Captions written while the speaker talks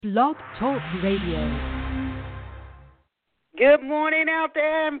Blog Talk Radio. Good morning out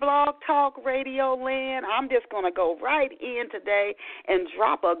there in Blog Talk Radio land. I'm just going to go right in today and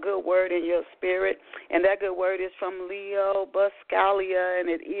drop a good word in your spirit. And that good word is from Leo Buscalia, and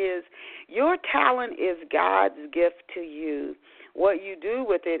it is, your talent is God's gift to you. What you do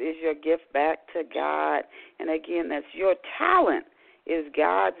with it is your gift back to God. And again, that's your talent is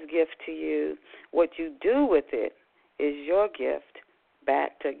God's gift to you. What you do with it is your gift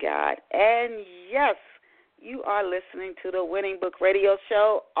back to God. And yes, you are listening to the Winning Book Radio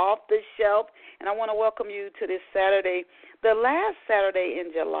Show, Off the Shelf, and I want to welcome you to this Saturday, the last Saturday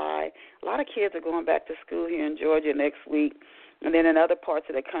in July. A lot of kids are going back to school here in Georgia next week, and then in other parts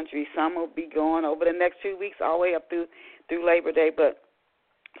of the country, some will be going over the next 2 weeks all the way up through Labor Day, but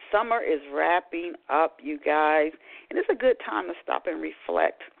summer is wrapping up, you guys, and it's a good time to stop and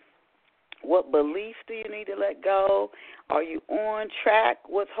reflect. What beliefs do you need to let go? Are you on track?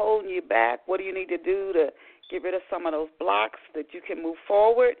 What's holding you back? What do you need to do to get rid of some of those blocks that you can move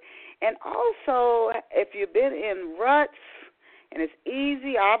forward? And also, if you've been in ruts, and it's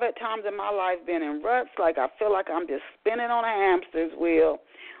easy, I've at times in my life been in ruts, like I feel like I'm just spinning on a hamster's wheel,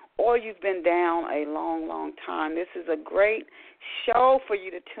 or you've been down a long, long time. This is a great show for you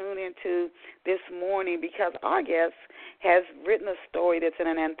to tune into this morning because our guest has written a story that's in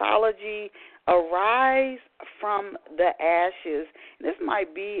an anthology, Arise from the Ashes. This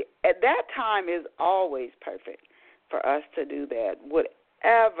might be, at that time is always perfect for us to do that.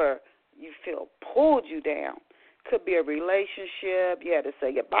 Whatever you feel pulled you down. Could be a relationship, you had to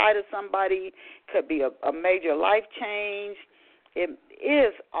say goodbye to somebody, could be a major life change. It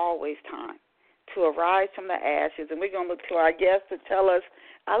is always time to arise from the ashes, and we're going to look to our guest to tell us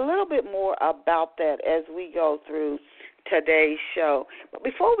a little bit more about that as we go through today's show. But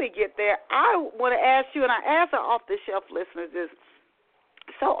before we get there, I want to ask you, and I ask our off-the-shelf listeners this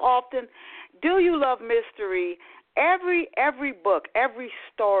so often, do you love mystery? Every book, every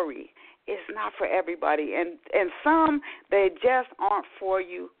story is not for everybody, and some, they just aren't for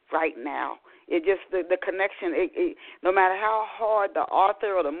you right now. It just, the connection, no matter how hard the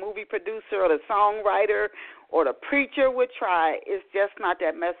author or the movie producer or the songwriter or the preacher would try, it's just not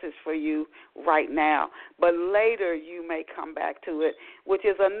that message for you right now. But later you may come back to it, which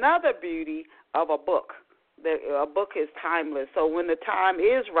is another beauty of a book. A book is timeless. So when the time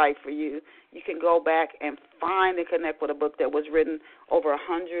is right for you, you can go back and find and connect with a book that was written over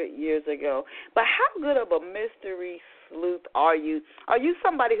 100 years ago. But how good of a mystery sleuth are you? Are you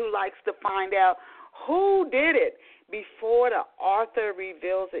somebody who likes to find out who did it before the author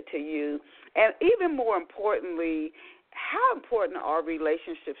reveals it to you? And even more importantly, how important are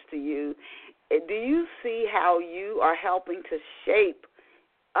relationships to you? Do you see how you are helping to shape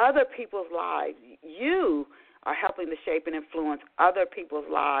other people's lives? You are helping to shape and influence other people's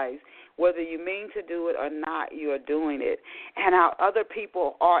lives. Whether you mean to do it or not, you are doing it. And how other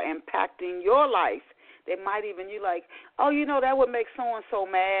people are impacting your life. They might even, you like, oh, you know, that would make so-and-so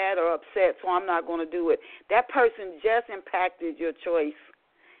mad or upset, so I'm not going to do it. That person just impacted your choice,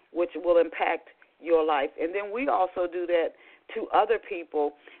 which will impact your life. And then we also do that to other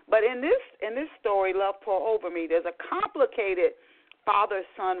people. But in this story, Love Pour Over Me, there's a complicated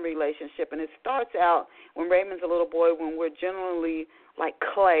father-son relationship, and it starts out when Raymond's a little boy, when we're generally like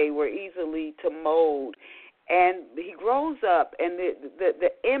clay, we're easily to mold. And he grows up, and the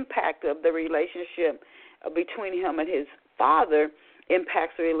impact of the relationship between him and his father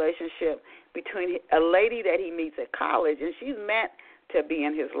impacts the relationship between a lady that he meets at college, and she's meant to be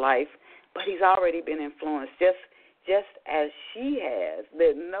in his life, but he's already been influenced just as she has.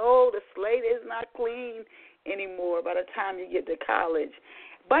 The slate is not clean anymore by the time you get to college.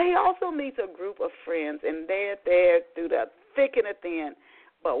 But he also meets a group of friends, and they're there through the thick and the thin.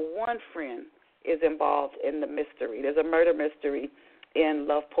 But one friend is involved in the mystery. There's a murder mystery in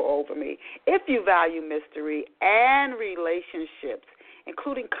Love Pour Over Me. If you value mystery and relationships,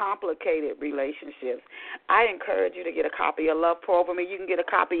 including complicated relationships, I encourage you to get a copy of Love Pour Over Me. You can get a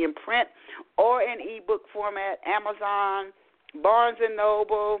copy in print or in ebook format, Amazon, Barnes &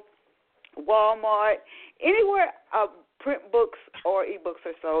 Noble, Walmart, anywhere print books or ebooks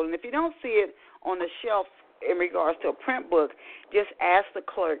are sold. And if you don't see it on the shelf in regards to a print book, just ask the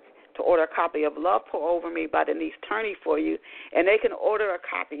clerk to order a copy of Love Pour Over Me by Denise Turney for you, and they can order a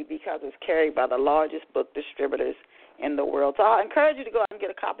copy because it's carried by the largest book distributors in the world. So I encourage you to go out and get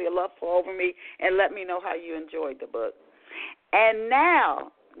a copy of Love Pour Over Me and let me know how you enjoyed the book. And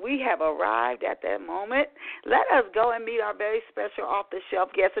now we have arrived at that moment. Let us go and meet our very special off-the-shelf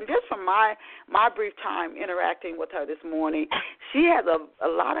guest. And just from my brief time interacting with her this morning, she has a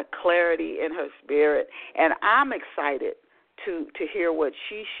lot of clarity in her spirit, and I'm excited to hear what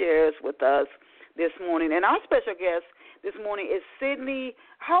she shares with us this morning. And our special guest this morning is Sydney.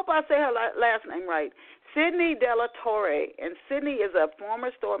 I hope I say her last name right. Sydney Delatorre. And Sydney is a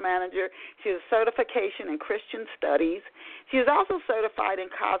former store manager. She has certification in Christian studies. She is also certified in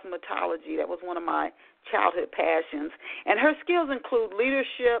cosmetology. That was one of my childhood passions. And her skills include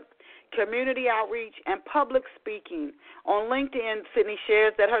leadership, community outreach, and public speaking. On LinkedIn, Sydney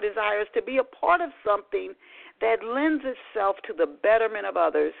shares that her desire is to be a part of something that lends itself to the betterment of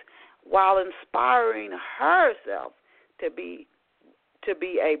others while inspiring herself to be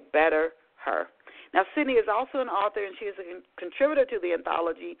a better her. Now, Sydney is also an author, and she is a contributor to the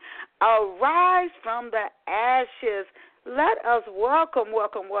anthology Arise from the Ashes. Let us welcome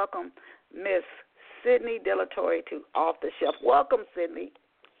Miss Sydney Delatorre to Off the Shelf. Welcome, Sydney.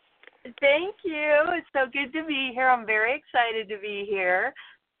 Thank you. It's so good to be here. I'm very excited to be here.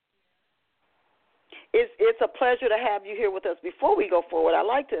 It's a pleasure to have you here with us. Before we go forward, I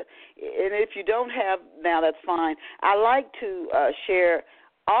like to, and if you don't have now, that's fine. I like to share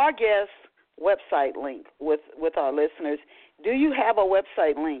our guest website link with our listeners. Do you have a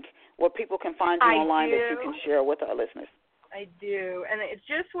website link where people can find you online that you can share with our listeners? I do, and it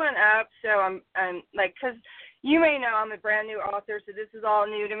just went up, so I'm like, because you may know I'm a brand new author, so this is all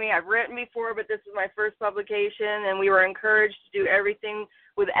new to me. I've written before, but this is my first publication, and we were encouraged to do everything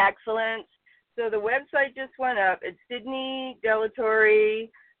with excellence. So the website just went up. It's Sydney Delatorre.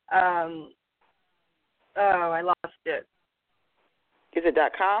 I lost it. Is it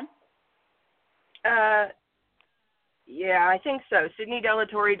 .com? Yeah, I think so.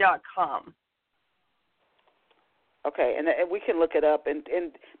 SydneyDelatorre.com. Okay, and we can look it up,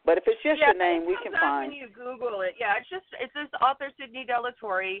 but if it's just your name, we can find. When you Google it, it's just author Sydney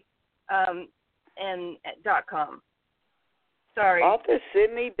Delatorre, and .com. Sorry. Author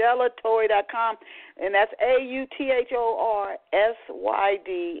SydneyDelatorre.com, and that's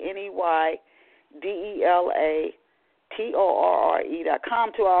AuthorSydneyDelatorre.com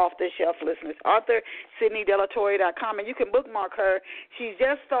to our off-the-shelf listeners. Author SydneyDelatorre.com, and you can bookmark her. She's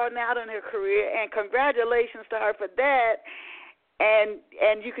just starting out in her career, and congratulations to her for that.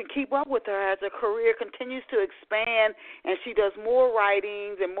 And you can keep up with her as her career continues to expand, and she does more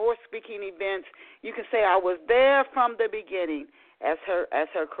writings and more speaking events. You can say I was there from the beginning as her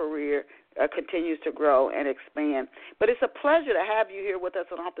career continues to grow and expand. But it's a pleasure to have you here with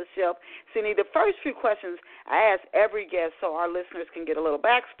us on Off the Shelf. Sydney, the first few questions I ask every guest so our listeners can get a little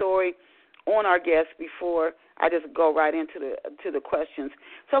backstory on our guests before I just go right into the questions.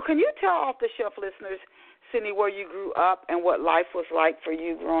 So can you tell Off the Shelf listeners, Sydney, where you grew up and what life was like for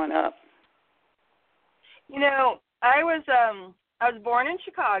you growing up? You know, I was born in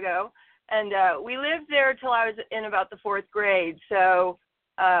Chicago, and we lived there till I was in about the 4th grade. So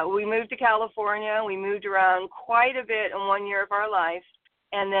we moved to California. We moved around quite a bit in 1 year of our life,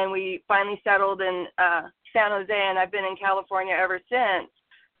 and then we finally settled in San Jose, and I've been in California ever since.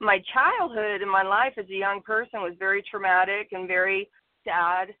 My childhood and my life as a young person was very traumatic and very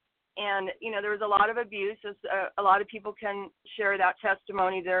sad. And, you know, there was a lot of abuse. A lot of people can share that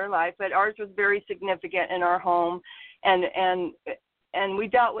testimony of their life, but ours was very significant in our home. And we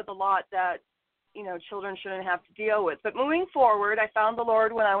dealt with a lot that, you know, children shouldn't have to deal with. But moving forward, I found the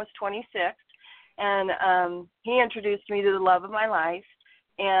Lord when I was 26, and he introduced me to the love of my life.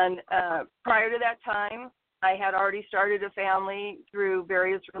 And prior to that time, I had already started a family through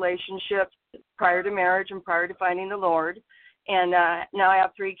various relationships prior to marriage and prior to finding the Lord. And now I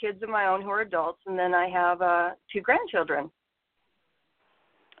have 3 kids of my own who are adults, and then I have 2 grandchildren.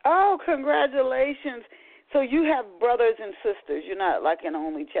 Oh, congratulations. So you have brothers and sisters. You're not like an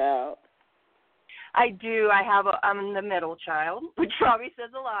only child. I do. I'm the middle child, which probably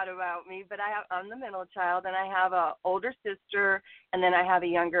says a lot about me, but I'm the middle child, and I have an older sister, and then I have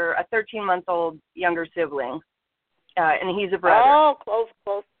a 13-month-old younger sibling, and he's a brother. Oh, close.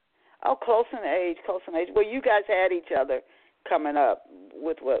 Oh, close in age. Well, you guys had each other coming up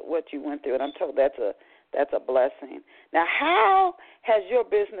with what you went through, and I'm told that's a blessing. Now, how has your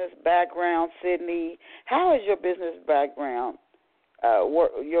business background, Sydney? How has your business background,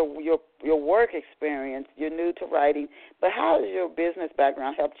 your work experience? You're new to writing, but how has your business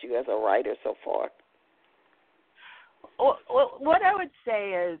background helped you as a writer so far? Well, what I would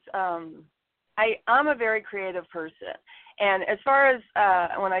say is I'm a very creative person. And as far as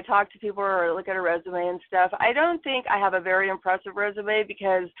when I talk to people or look at a resume and stuff, I don't think I have a very impressive resume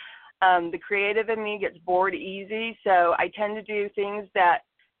because the creative in me gets bored easy. So I tend to do things that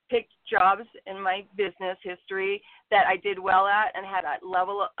picked jobs in my business history that I did well at and had a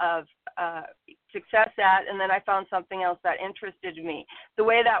level of success at, and then I found something else that interested me. The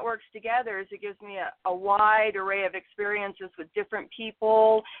way that works together is it gives me a wide array of experiences with different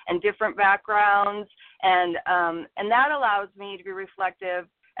people and different backgrounds, and that allows me to be reflective.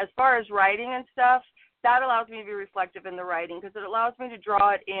 As far as writing and stuff, that allows me to be reflective in the writing because it allows me to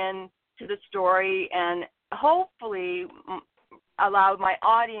draw it in to the story and hopefully allow my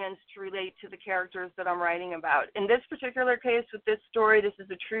audience to relate to the characters that I'm writing about. In this particular case with this story, this is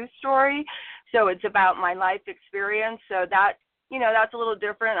a true story, so it's about my life experience. So that, that's a little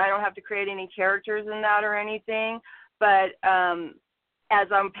different. I don't have to create any characters in that or anything, but as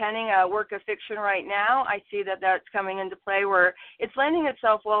I'm penning a work of fiction right now, I see that that's coming into play where it's lending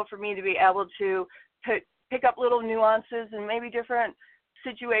itself well for me to be able to pick up little nuances and maybe different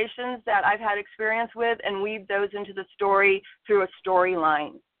situations that I've had experience with and weave those into the story through a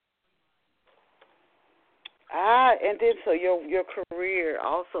storyline. And then so your career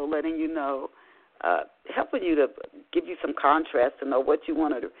also letting you know, helping you to give you some contrast to know what you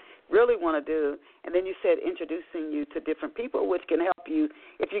really want to do. And then you said introducing you to different people, which can help you.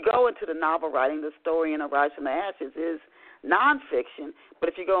 If you go into the novel writing, the story in Arise from the Ashes is nonfiction, but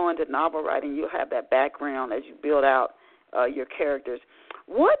if you go into novel writing, you'll have that background as you build out your characters.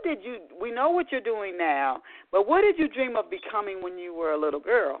 We know what you're doing now, but what did you dream of becoming when you were a little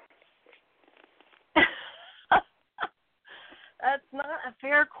girl? That's not a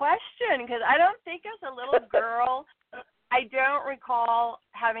fair question because I don't think as a little girl, I don't recall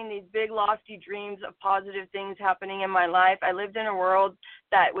having these big lofty dreams of positive things happening in my life. I lived in a world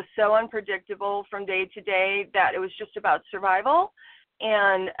that was so unpredictable from day to day that it was just about survival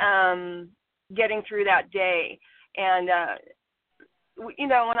and getting through that day. And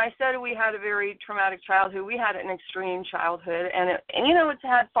when I said we had a very traumatic childhood, we had an extreme childhood, and it's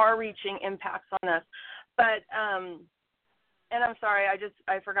had far-reaching impacts on us. But and I'm sorry,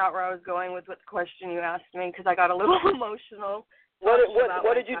 I forgot where I was going with what the question you asked me because I got a little emotional.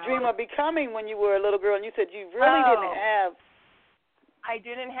 What did you dream of becoming when you were a little girl? And you said you really didn't have. I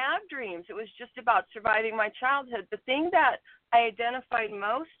didn't have dreams. It was just about surviving my childhood. The thing that I identified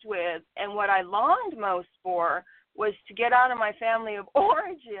most with and what I longed most for was to get out of my family of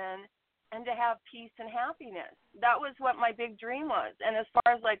origin and to have peace and happiness. That was what my big dream was. And as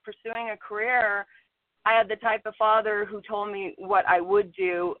far as like pursuing a career, I had the type of father who told me what I would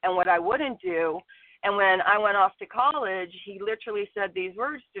do and what I wouldn't do. And when I went off to college, he literally said these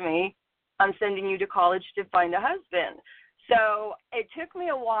words to me: I'm sending you to college to find a husband. So it took me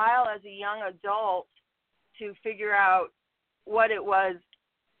a while as a young adult to figure out what it was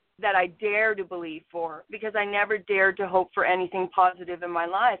that I dare to believe for, because I never dared to hope for anything positive in my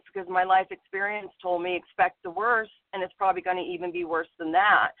life because my life experience told me expect the worst, and it's probably going to even be worse than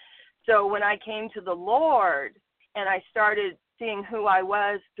that. So when I came to the Lord and I started seeing who I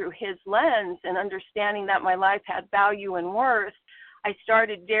was through his lens and understanding that my life had value and worth, I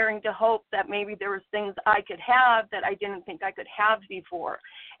started daring to hope that maybe there was things I could have that I didn't think I could have before.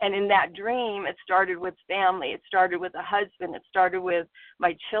 And in that dream, it started with family. It started with a husband. It started with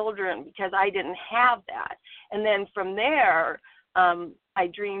my children because I didn't have that. And then from there, I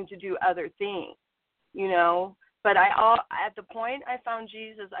dreamed to do other things, But at the point I found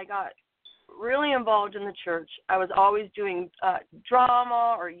Jesus, I got really involved in the church. I was always doing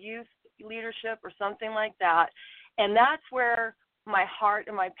drama or youth leadership or something like that. And that's where my heart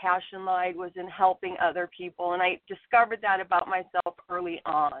and my passion lied, was in helping other people. And I discovered that about myself early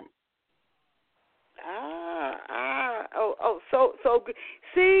on. So good.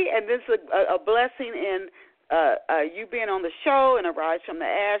 See, and this is a blessing in you being on the show and Arise from the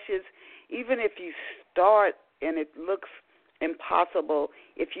Ashes. Even if you start and it looks impossible,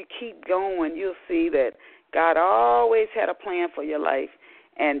 if you keep going, you'll see that God always had a plan for your life,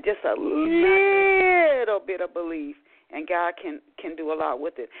 and just a little bit of belief, and God can do a lot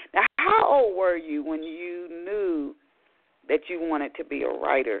with it. Now, how old were you when you knew that you wanted to be a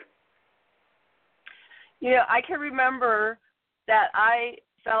writer? I can remember that I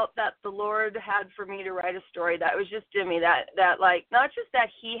felt that the Lord had for me to write a story that was just in me, that like, not just that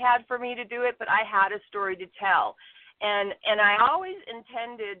he had for me to do it, but I had a story to tell. And I always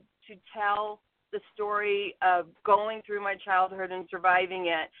intended to tell the story of going through my childhood and surviving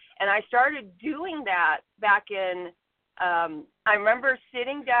it. And I started doing that back in, I remember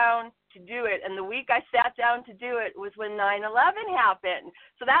sitting down to do it, and the week I sat down to do it was when 9/11 happened.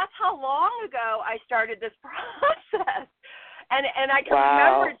 So that's how long ago I started this process. And I can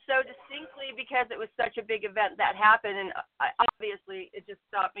remember it so distinctly because it was such a big event that happened, and obviously it just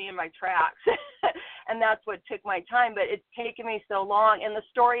stopped me in my tracks, and that's what took my time. But it's taken me so long, and the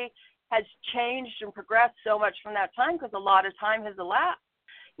story has changed and progressed so much from that time because a lot of time has elapsed.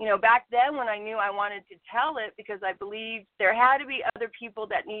 You know, back then when I knew I wanted to tell it because I believed there had to be other people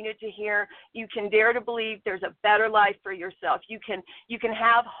that needed to hear, you can dare to believe there's a better life for yourself. You can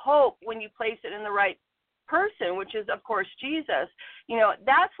have hope when you place it in the right person, which is of course Jesus. You know,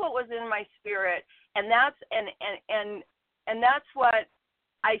 that's what was in my spirit, and that's what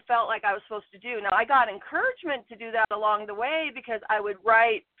I felt like I was supposed to do. Now I got encouragement to do that along the way because I would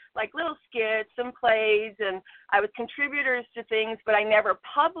write like little skits and plays, and I was contributors to things, but I never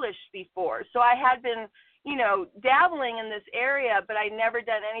published before. So I had been, you know, dabbling in this area, but I never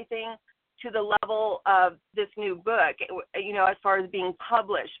done anything to the level of this new book, you know, as far as being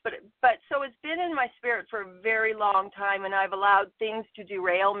published. But so it's been in my spirit for a very long time, and I've allowed things to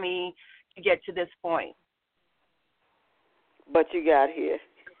derail me to get to this point. But you got here.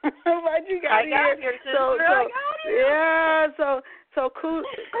 But you got here. I got here, sister. I got here. Yeah, so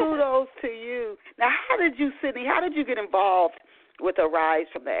kudos to you. Now, Sydney, how did you get involved with Arise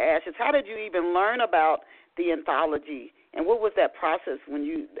from the Ashes? How did you even learn about the anthology? And what was that process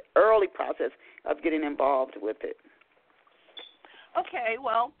the early process of getting involved with it? Okay,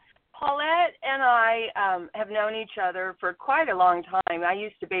 well, Paulette and I have known each other for quite a long time. I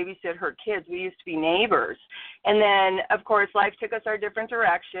used to babysit her kids. We used to be neighbors. And then, of course, life took us our different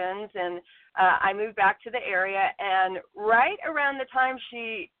directions, and I moved back to the area. And right around the time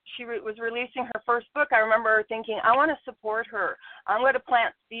she was releasing her first book, I remember thinking, I want to support her. I'm going to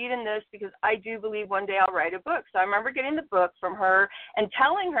plant seed in this because I do believe one day I'll write a book. So I remember getting the book from her and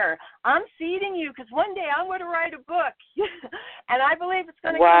telling her, I'm seeding you because one day I'm going to write a book. And I believe it's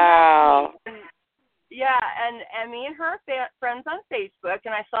going to come back to me. Yeah, and me and her are friends on Facebook,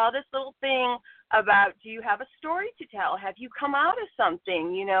 and I saw this little thing about, do you have a story to tell? Have you come out of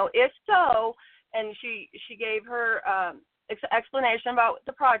something? You know, if so, and she gave her explanation about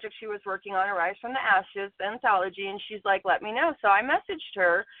the project she was working on, Arise from the Ashes, the anthology, and she's like, let me know. So I messaged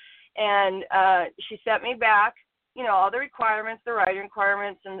her, and she sent me back, you know, all the requirements, the writing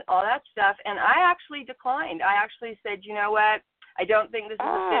requirements, and all that stuff, and I actually declined. I actually said, you know what? I don't think this is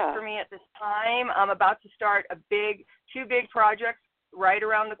a fit for me at this time. I'm about to start two big projects right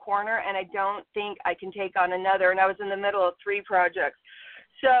around the corner, and I don't think I can take on another. And I was in the middle of 3 projects.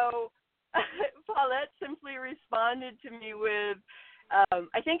 So Paulette simply responded to me with,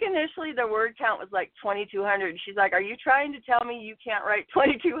 I think initially the word count was like 2,200. She's like, are you trying to tell me you can't write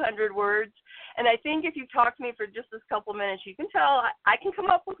 2,200 words? And I think if you talk to me for just this couple minutes, you can tell I can come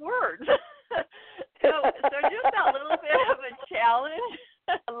up with words. So just that little bit of a challenge,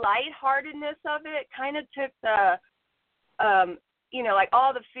 the lightheartedness of it kind of took the, you know, like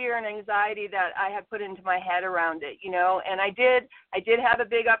all the fear and anxiety that I had put into my head around it, you know. And I did have a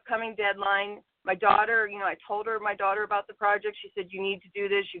big upcoming deadline. My daughter, you know, I told my daughter about the project. She said, you need to do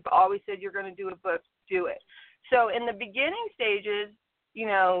this. You've always said you're going to do a book. Do it. So in the beginning stages, you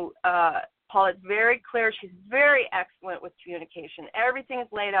know, Paulette's very clear. She's very excellent with communication. Everything is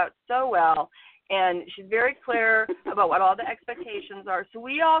laid out so well, and she's very clear about what all the expectations are. So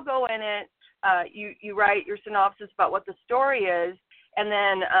we all go in it. You write your synopsis about what the story is, and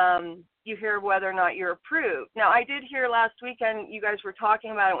then you hear whether or not you're approved. Now, I did hear last weekend you guys were talking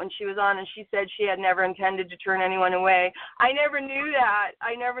about it when she was on, and she said she had never intended to turn anyone away. I never knew that.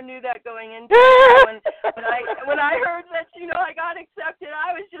 I never knew that going into it. When I heard that, you know, I got accepted,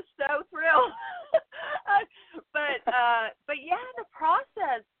 I was just so thrilled. But yeah, the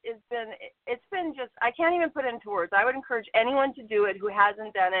process it's been just, I can't even put it into words. I would encourage anyone to do it who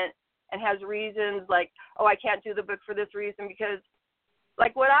hasn't done it and has reasons like, oh, I can't do the book for this reason, because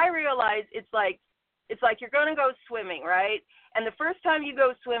like what I realized, it's like you're going to go swimming, right? And the first time you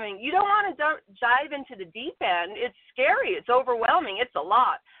go swimming, you don't want to dive into the deep end. It's scary. It's overwhelming. It's a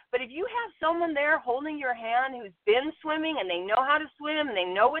lot. But if you have someone there holding your hand who's been swimming and they know how to swim and they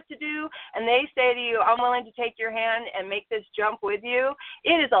know what to do, and they say to you, I'm willing to take your hand and make this jump with you,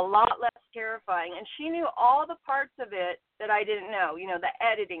 it is a lot less terrifying. And she knew all the parts of it that I didn't know, you know, the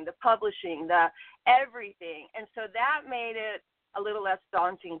editing, the publishing, the everything. And so that made it a little less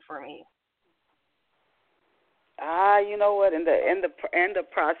daunting for me. You know what? In the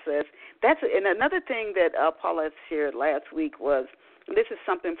process, and another thing that Paulette shared last week was, and this is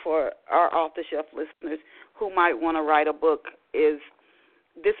something for our off-the-shelf listeners who might want to write a book, is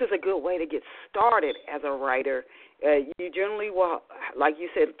this is a good way to get started as a writer. You generally will, like you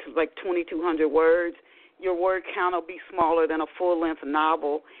said, like 2,200 words. Your word count will be smaller than a full-length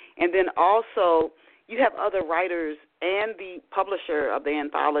novel, and then also you have other writers and the publisher of the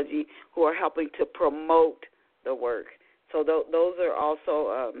anthology who are helping to promote the work. So those are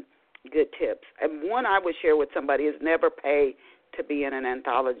also good tips. And one I would share with somebody is never pay to be in an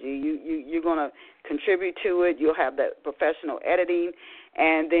anthology. You're going to contribute to it. You'll have that professional editing,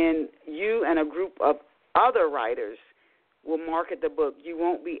 and then you and a group of other writers will market the book. You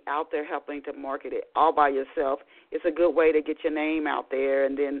won't be out there helping to market it all by yourself. It's a good way to get your name out there.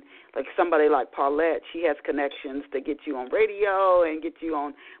 And then like somebody like Paulette, she has connections to get you on radio and get you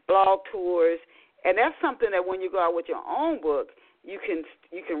on blog tours. And that's something that when you go out with your own book, you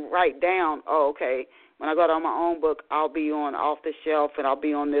can write down, oh, okay, when I go out on my own book, I'll be on Off the Shelf and I'll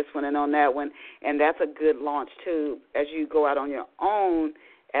be on this one and on that one. And that's a good launch, too, as you go out on your own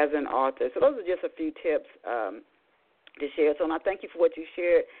as an author. So those are just a few tips to share. So I thank you for what you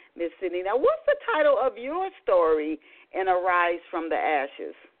shared, Ms. Sydney. Now, what's the title of your story in Arise from the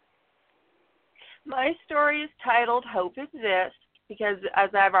Ashes? My story is titled Hope Exists because, as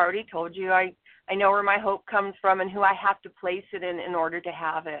I've already told you, I know where my hope comes from and who I have to place it in order to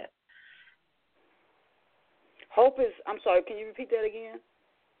have it. Hope is, I'm sorry, can you repeat that again?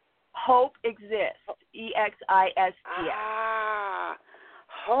 Hope exists, EXIST. Ah,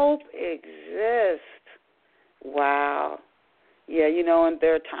 hope exists. Wow. Yeah, and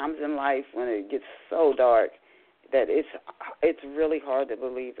there are times in life when it gets so dark that it's really hard to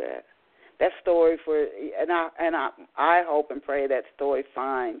believe that. That story I hope and pray that story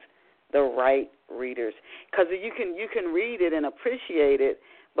finds the right readers, because you can read it and appreciate it,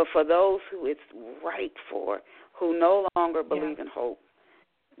 but for those who it's right for, who no longer believe in hope,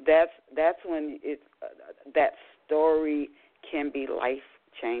 that's when that story can be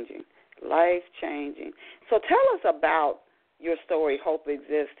life-changing. Life-changing. So tell us about your story, Hope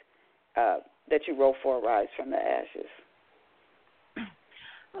Exists, that you wrote for Arise from the Ashes.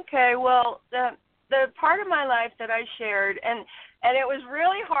 Okay, well, the part of my life that I shared, and it was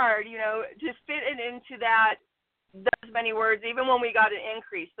really hard, to fit it into those many words, even when we got an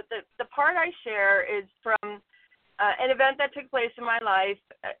increase. But the part I share is from an event that took place in my life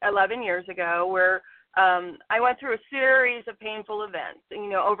 11 years ago where I went through a series of painful events,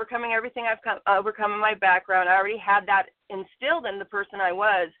 overcoming everything I've overcome in my background. I already had that instilled in the person I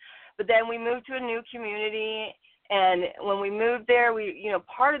was. But then we moved to a new community, and when we moved there,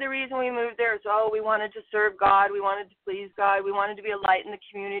 part of the reason we moved there is, we wanted to serve God. We wanted to please God. We wanted to be a light in the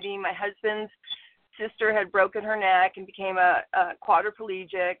community. My husband's sister had broken her neck and became a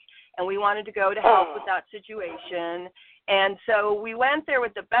quadriplegic, and we wanted to go to help with that situation. And so we went there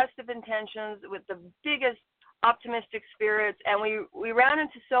with the best of intentions, with the biggest optimistic spirits, and we ran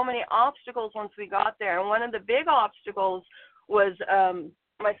into so many obstacles once we got there. And one of the big obstacles was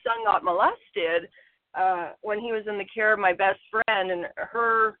my son got molested when he was in the care of my best friend, and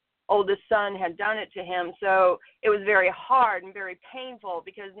her oldest son had done it to him. So it was very hard and very painful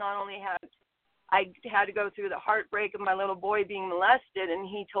because not only I had to go through the heartbreak of my little boy being molested, and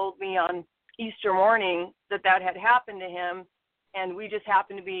he told me on Easter morning that had happened to him, and we just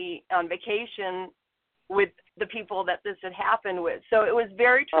happened to be on vacation with the people that this had happened with. So it was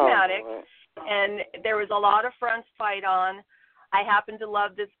very traumatic, and there was a lot of fronts to fight on. I happened to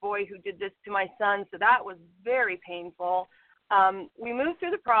love this boy who did this to my son, so that was very painful. We moved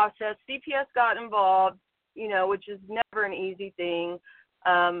through the process. CPS got involved, which is never an easy thing.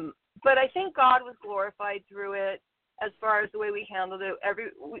 But I think God was glorified through it as far as the way we handled it.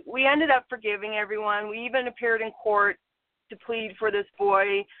 We ended up forgiving everyone. We even appeared in court to plead for this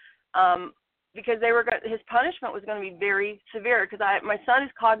boy because his punishment was going to be very severe because my son is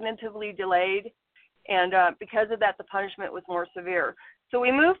cognitively delayed, and because of that, the punishment was more severe. So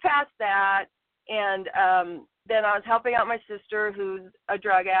we moved past that, and then I was helping out my sister who's a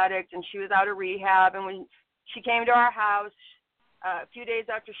drug addict, and she was out of rehab, and when she came to our house, a few days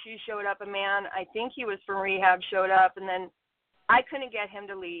after she showed up, a man, I think he was from rehab, showed up, and then I couldn't get him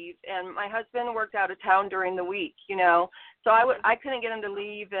to leave. And my husband worked out of town during the week, so I couldn't get him to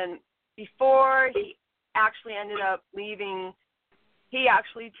leave. And before he actually ended up leaving, he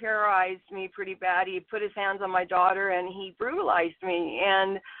actually terrorized me pretty bad. He put his hands on my daughter, and he brutalized me.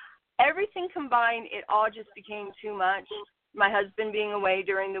 And everything combined, it all just became too much. My husband being away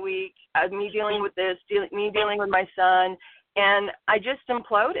during the week, me dealing with this, me dealing with my son. And I just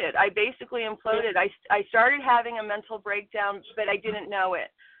imploded. I basically imploded. I started having a mental breakdown, but I didn't know it.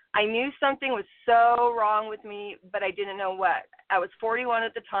 I knew something was so wrong with me, but I didn't know what. I was 41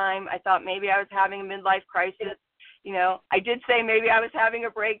 at the time. I thought maybe I was having a midlife crisis. I did say maybe I was having a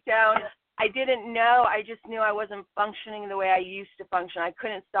breakdown. I didn't know. I just knew I wasn't functioning the way I used to function. I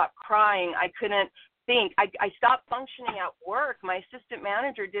couldn't stop crying. I couldn't think. I stopped functioning at work. My assistant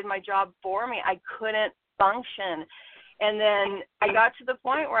manager did my job for me. I couldn't function. And then I got to the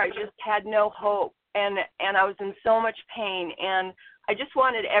point where I just had no hope, and I was in so much pain, and I just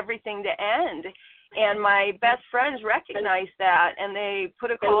wanted everything to end. And my best friends recognized that, and they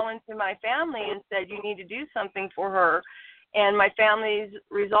put a call into my family and said, you need to do something for her. And my family's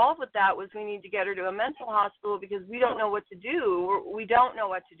resolve with that was we need to get her to a mental hospital because we don't know what to do. We don't know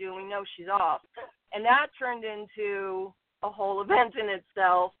what to do, and we know she's off. And that turned into a whole event in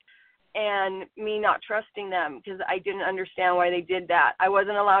itself, and me not trusting them because I didn't understand why they did that. I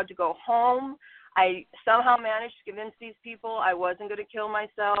wasn't allowed to go home. I somehow managed to convince these people I wasn't going to kill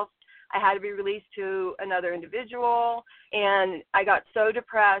myself. I had to be released to another individual, and I got so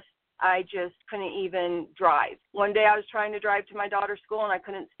depressed I just couldn't even drive. One day I was trying to drive to my daughter's school, and I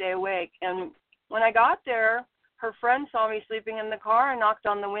couldn't stay awake. And when I got there, her friend saw me sleeping in the car and knocked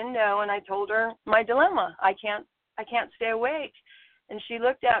on the window, and I told her my dilemma. I can't stay awake. And she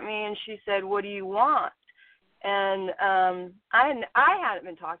looked at me and she said, what do you want? And I hadn't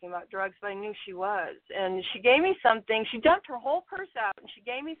been talking about drugs, but I knew she was. And she gave me something. She dumped her whole purse out, and she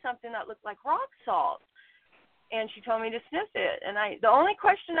gave me something that looked like rock salt. And she told me to sniff it. And the only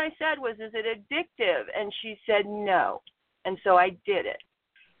question I said was, is it addictive? And she said no. And so I did it.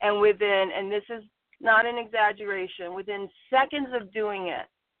 And and this is not an exaggeration, within seconds of doing it,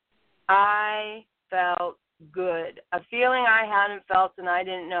 I felt good. A feeling I hadn't felt and I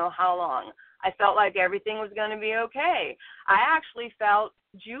didn't know how long. I felt like everything was going to be okay. I actually felt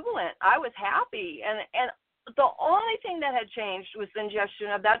jubilant. I was happy. And the only thing that had changed was the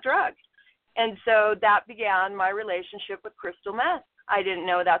ingestion of that drug. And so that began my relationship with crystal meth. I didn't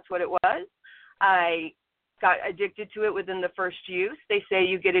know that's what it was. I got addicted to it within the first use. They say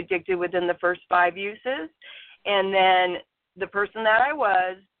you get addicted within the first 5 uses. And then the person that I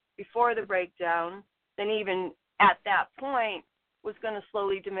was before the breakdown, then even at that point, was going to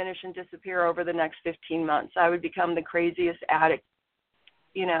slowly diminish and disappear over the next 15 months. I would become the craziest addict,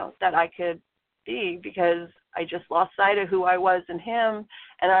 that I could be because I just lost sight of who I was in him,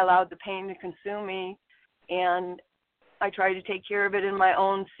 and I allowed the pain to consume me, and I tried to take care of it in my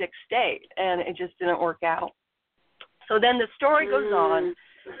own sick state, and it just didn't work out. So then the story goes on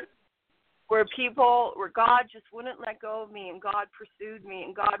where God just wouldn't let go of me, and God pursued me,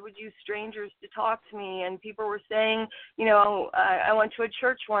 and God would use strangers to talk to me, and people were saying, I went to a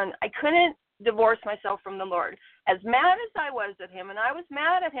church one. I couldn't divorce myself from the Lord. As mad as I was at him, and I was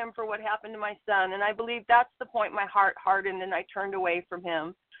mad at him for what happened to my son, and I believe that's the point my heart hardened and I turned away from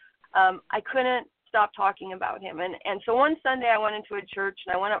him. I couldn't stop talking about him. And so one Sunday I went into a church,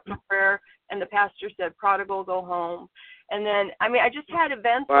 and I went up for prayer, and the pastor said, prodigal, go home. And then, I just had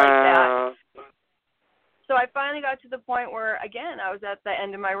events like that. So I finally got to the point where, again, I was at the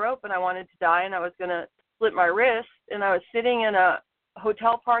end of my rope, and I wanted to die, and I was going to split my wrist, and I was sitting in a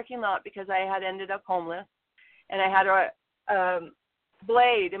hotel parking lot because I had ended up homeless, and I had a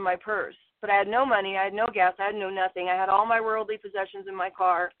blade in my purse, but I had no money, I had no gas, I had no nothing. I had all my worldly possessions in my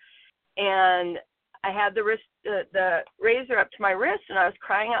car, and I had the razor up to my wrist, and I was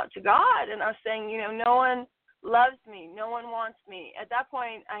crying out to God, and I was saying, no one loves me, no one wants me. At that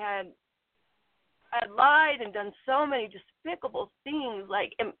point, I had lied and done so many despicable things,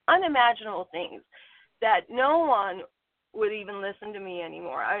 like unimaginable things, that no one would even listen to me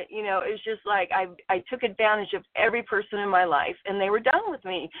anymore. It's just like I took advantage of every person in my life, and they were done with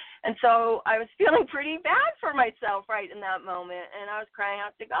me. And so I was feeling pretty bad for myself right in that moment, and I was crying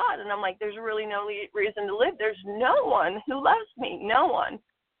out to God, and I'm like, there's really no reason to live. There's no one who loves me, no one.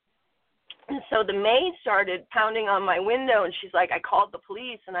 And so the maid started pounding on my window, and she's like, I called the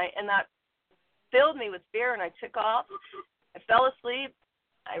police, and that filled me with fear, and I took off. I fell asleep.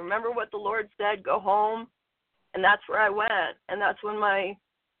 I remember what the Lord said, go home. And that's where I went. And that's when I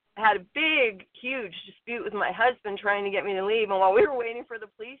had a big, huge dispute with my husband trying to get me to leave. And while we were waiting for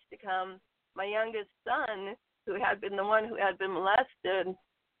the police to come, my youngest son, who had been the one who had been molested,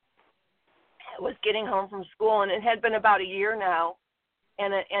 was getting home from school. And it had been about a year now.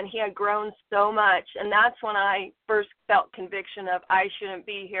 And he had grown so much. And that's when I first felt conviction of, I shouldn't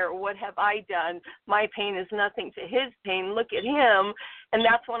be here. What have I done? My pain is nothing to his pain. Look at him. And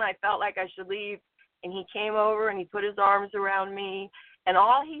that's when I felt like I should leave. And he came over and he put his arms around me, and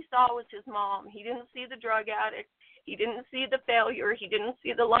all he saw was his mom. He didn't see the drug addict. He didn't see the failure. He didn't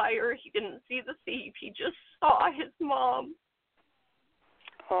see the liar. He didn't see the thief. He just saw his mom.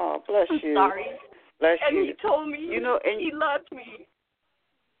 Oh, bless you. I'm sorry. Bless and you. He told me he loved me.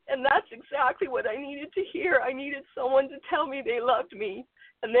 And that's exactly what I needed to hear. I needed someone to tell me they loved me.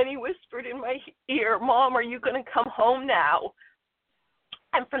 And then he whispered in my ear, Mom, are you going to come home now?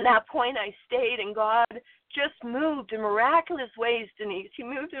 And from that point, I stayed, and God just moved in miraculous ways, Denise. He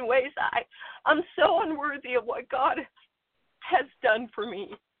moved in ways I'm so unworthy of what God has done for me.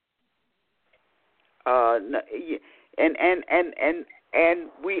 No,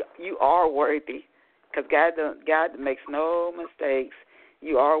 you are worthy, because God makes no mistakes.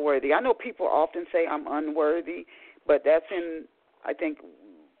 You are worthy. I know people often say I'm unworthy, but that's in, I think,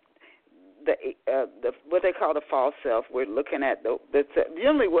 the what they call the false self. We're looking at that's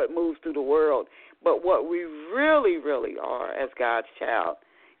generally what moves through the world, but what we really, really are as God's child.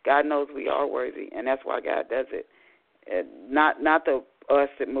 God knows we are worthy, and that's why God does it. Not the us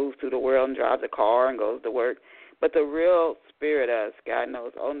that moves through the world and drives a car and goes to work, but the real spirit us. God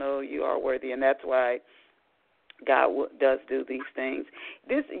knows, oh no, you are worthy, and that's why God does do these things.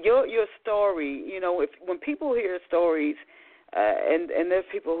 Your story, when people hear stories, and there's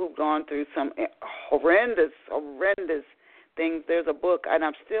people who've gone through some horrendous things. There's a book, and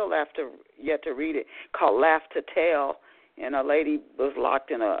I'm still yet to read it, called Laugh to Tell, and a lady was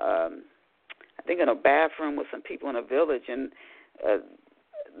locked in in a bathroom with some people in a village, and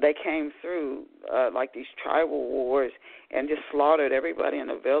they came through like these tribal wars and just slaughtered everybody in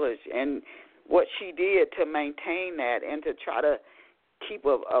the village. And what she did to maintain that and to try to keep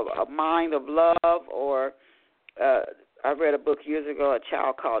a mind of love, or I read a book years ago, A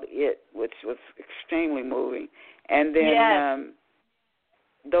Child Called It, which was extremely moving. And then yes.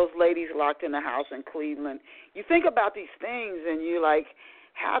 Those ladies locked in the house in Cleveland. You think about these things and you're like,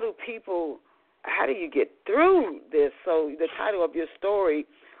 how do you get through this? So the title of your story,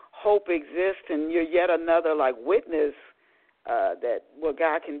 Hope Exists, and you're yet another witness that what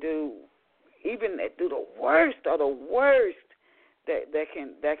God can do, even through the worst of the worst that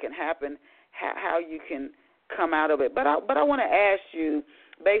can happen, how you can come out of it. But I want to ask you,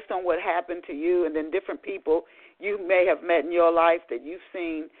 based on what happened to you and then different people you may have met in your life that you've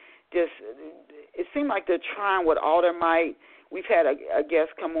seen, it seemed like they're trying with all their might. We've had a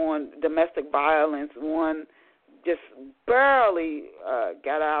guest come on, domestic violence. One just barely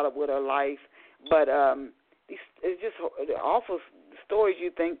got out of with her life. But it's just awful stories.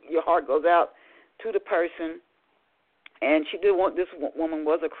 You think your heart goes out to the person. And this woman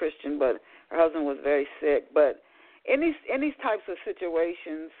was a Christian, but her husband was very sick. But in these types of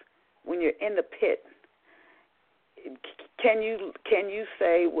situations, when you're in the pit, can you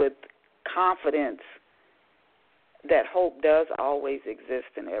say with confidence that hope does always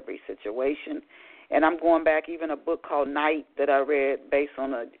exist in every situation? And I'm going back even a book called Night that I read based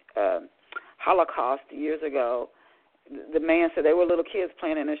on a Holocaust years ago. The man said they were little kids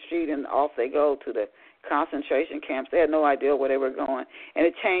playing in the street, and off they go to the concentration camps. They had no idea where they were going, and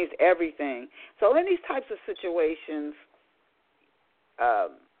it changed everything. So in these types of situations,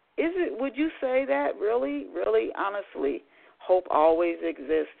 would you say that really, really honestly, hope always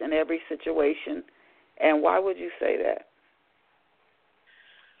exists in every situation? And why would you say that?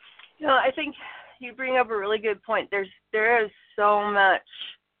 I think you bring up a really good point. There is so much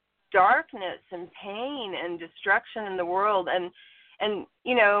darkness and pain and destruction in the world, and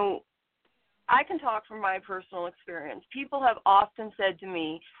I can talk from my personal experience. People have often said to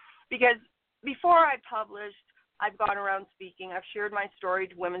me, because before I published, I've gone around speaking. I've shared my story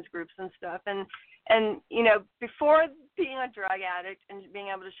to women's groups and stuff. And before being a drug addict and being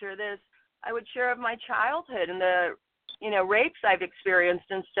able to share this, I would share of my childhood and the, rapes I've experienced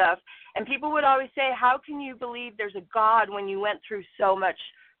and stuff. And people would always say, how can you believe there's a God when you went through so much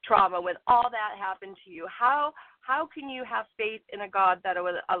trauma, when all that happened to you? How can you have faith in a God that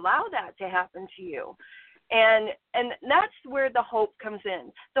would allow that to happen to you? And that's where the hope comes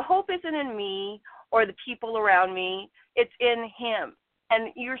in. The hope isn't in me or the people around me. It's in Him.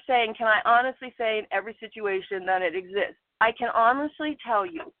 And you're saying, can I honestly say in every situation that it exists? I can honestly tell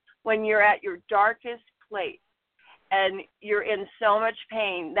you, when you're at your darkest place and you're in so much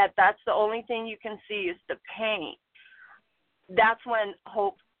pain that's the only thing you can see is the pain, that's when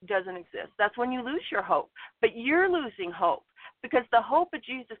hope doesn't exist. That's when you lose your hope. But you're losing hope, because the hope of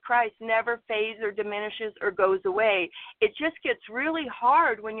Jesus Christ never fades or diminishes or goes away. It just gets really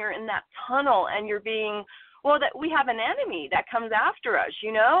hard when you're in that tunnel and you're being, that we have an enemy that comes after us,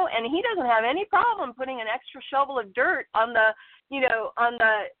 and he doesn't have any problem putting an extra shovel of dirt on the, on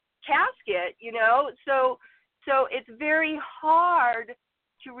the casket, So it's very hard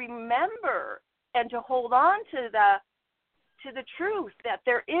to remember and to hold on to the truth that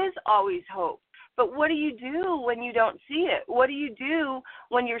there is always hope. But what do you do when you don't see it? What do you do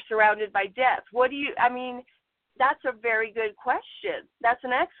when you're surrounded by death? That's a very good question. That's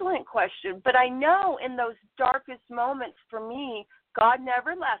an excellent question. But I know in those darkest moments for me, God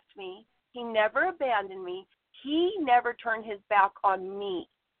never left me. He never abandoned me. He never turned his back on me.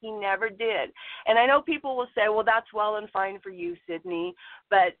 He never did. And I know people will say, well, that's well and fine for you, Sydney,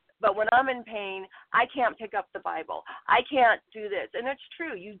 but when I'm in pain, I can't pick up the Bible. I can't do this. And it's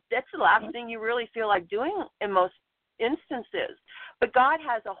true. That's the last thing you really feel like doing in most instances. But God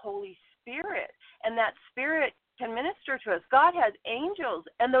has a Holy Spirit, and that Spirit can minister to us. God has angels,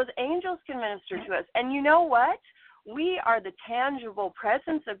 and those angels can minister to us. And you know what? We are the tangible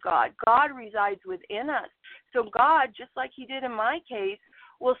presence of God. God resides within us. So God, just like he did in my case,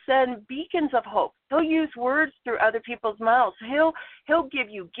 will send beacons of hope. He'll use words through other people's mouths. He'll give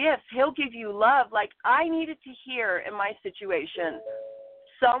you gifts. He'll give you love. Like I needed to hear in my situation,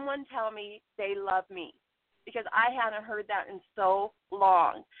 someone tell me they love me, because I hadn't heard that in so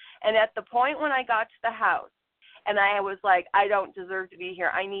long. And at the point when I got to the house, and I was like, I don't deserve to be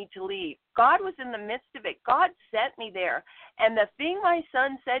here. I need to leave. God was in the midst of it. God sent me there. And the thing my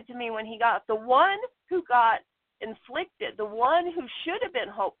son said to me when he got, the one who got inflicted, the one who should have been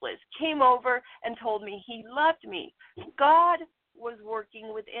hopeless, came over and told me he loved me. God was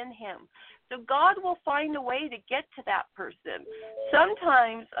working within him. So God will find a way to get to that person.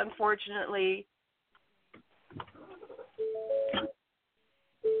 Sometimes, unfortunately,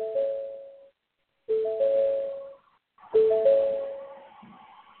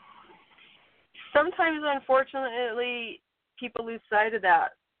 people lose sight of that.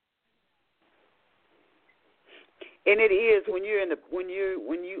 And it is when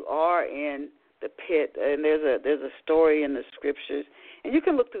you are in the pit, and there's a story in the scriptures, and you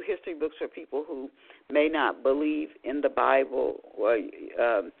can look through history books for people who may not believe in the Bible,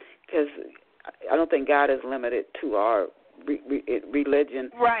 because I don't think God is limited to our religion.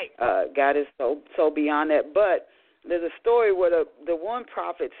 Right. God is so beyond that. But there's a story where the one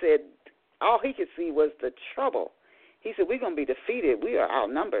prophet said all he could see was the trouble. He said, we're going to be defeated. We are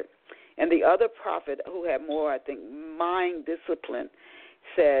outnumbered. And the other prophet, who had more, I think, mind discipline,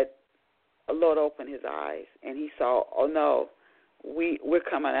 said, Lord opened his eyes, and he saw, oh, no, we're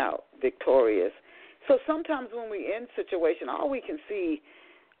coming out victorious. So sometimes when we're in situation, all we can see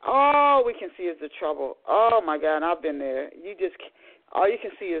is the trouble. Oh, my God, I've been there. All you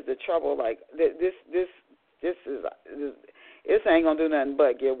can see is the trouble. Like, this ain't going to do nothing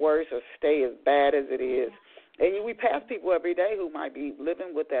but get worse or stay as bad as it is. And we pass people every day who might be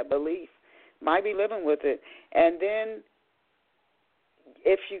living with that belief, might be living with it. And then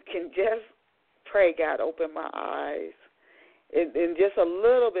if you can just pray, God, open my eyes, and just a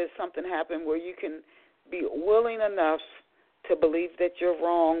little bit something happen where you can be willing enough to believe that you're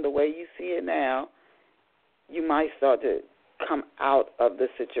wrong the way you see it now, you might start to come out of the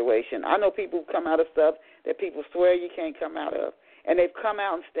situation. I know people who come out of stuff that people swear you can't come out of, and they've come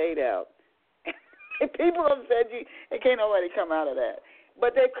out and stayed out. And people have said can't nobody come out of that.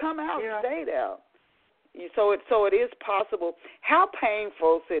 But they've come out and stayed out. So it is possible. How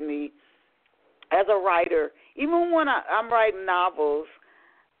painful, Sydney, as a writer, even when I'm writing novels,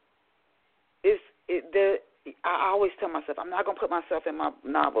 I always tell myself, I'm not going to put myself in my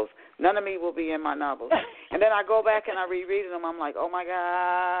novels. None of me will be in my novels. And then I go back and I reread them. I'm like, oh, my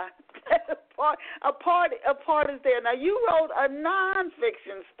God. a part is there. Now, you wrote a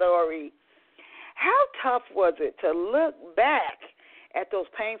nonfiction story. How tough was it to look back at those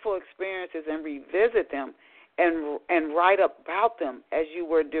painful experiences and revisit them and write about them as you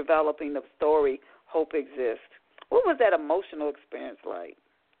were developing the story Hope Exists? What was that emotional experience like?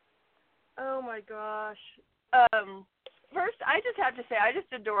 Oh, my gosh. First, I just have to say, I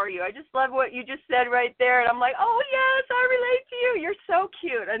just adore you. I just love what you just said right there. And I'm like, oh, yes, I relate to you. You're so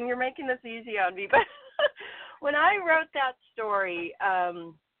cute. And you're making this easy on me. But when I wrote that story,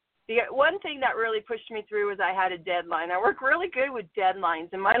 the one thing that really pushed me through was I had a deadline. I work really good with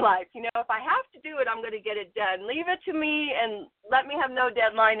deadlines in my life. You know, if I have to do it, I'm going to get it done. Leave it to me and let me have no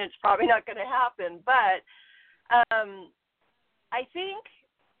deadline. It's probably not going to happen. But I think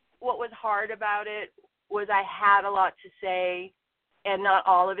what was hard about it was I had a lot to say, and not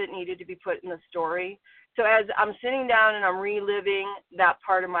all of it needed to be put in the story. So as I'm sitting down and I'm reliving that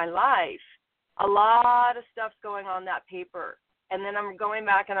part of my life, a lot of stuff's going on that paper. And then I'm going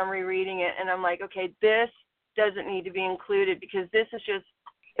back and I'm rereading it, and I'm like, okay, this doesn't need to be included because this is just,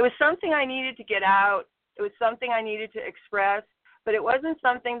 it was something I needed to get out. It was something I needed to express, but it wasn't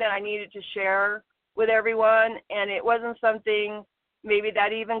something that I needed to share with everyone, and it wasn't something maybe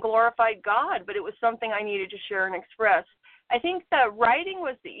that even glorified God, but it was something I needed to share and express. I think the writing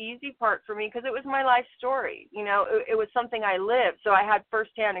was the easy part for me because it was my life story. You know, it was something I lived, so I had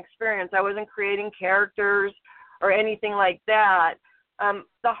firsthand experience. I wasn't creating characters or anything like that.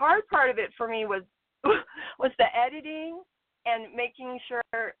 The hard part of it for me was the editing and making sure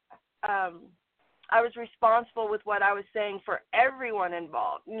I was responsible with what I was saying for everyone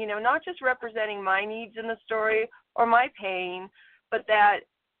involved. You know, not just representing my needs in the story or my pain, but that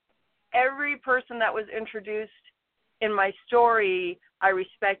every person that was introduced in my story, I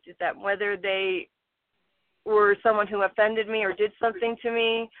respected them, whether they were someone who offended me or did something to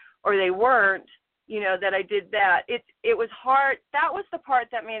me, or they weren't, that I did that. It was hard. That was the part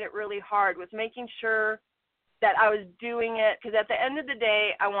that made it really hard, was making sure that I was doing it, because at the end of the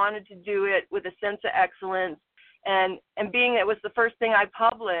day, I wanted to do it with a sense of excellence, and being it was the first thing I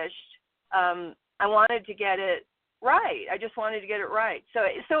published, I wanted to get it right. I just wanted to get it right. So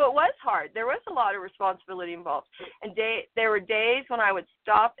it was hard. There was a lot of responsibility involved. And there were days when I would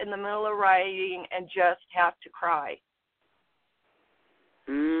stop in the middle of writing and just have to cry.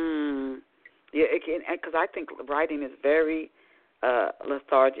 Yeah, because I think writing is very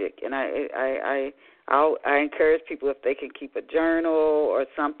lethargic, and I encourage people, if they can keep a journal or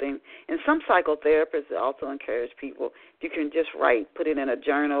something. And some psychotherapists also encourage people, if you can just write, put it in a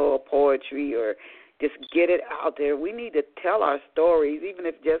journal or poetry, or just get it out there. We need to tell our stories, even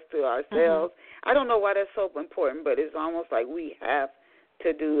if just to ourselves. I don't know why that's so important, but it's almost like we have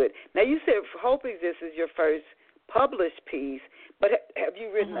to do it. Now, you said Hope Exists is your first published piece, but have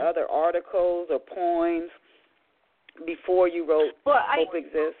you written other articles or poems before you wrote Hope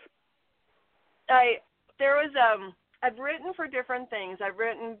Exists? I've written for different things. I've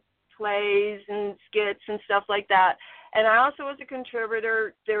written plays and skits and stuff like that. And I also was a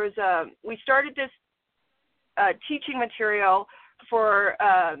contributor. We started this teaching material for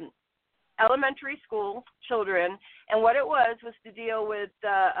elementary school children, and what it was to deal with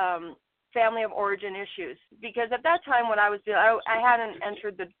family of origin issues. Because at that time, when I was I hadn't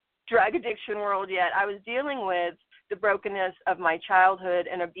entered the drug addiction world yet. I was dealing with the brokenness of my childhood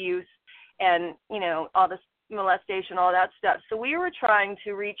and abuse, and all this molestation, all that stuff. So we were trying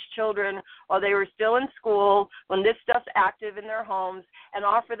to reach children while they were still in school, when this stuff's active in their homes, and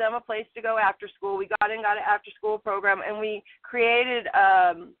offer them a place to go after school. We got an after-school program, and we created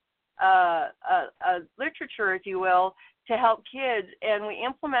a literature, if you will, to help kids, and we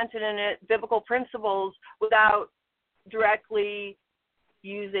implemented in it biblical principles without directly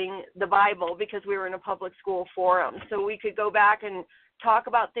using the Bible, because we were in a public school forum. So we could go back and talk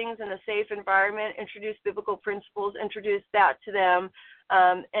about things in a safe environment, introduce biblical principles, introduce that to them,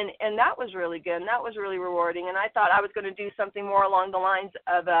 and that was really good, and that was really rewarding. And I thought I was going to do something more along the lines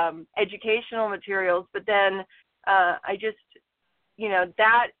of educational materials, but then I just,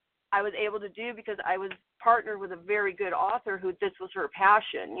 that I was able to do because I was partnered with a very good author who this was her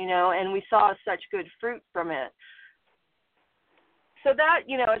passion, and we saw such good fruit from it. So that,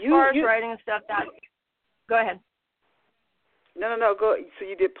 as far as writing and stuff, that, go ahead. No, go. So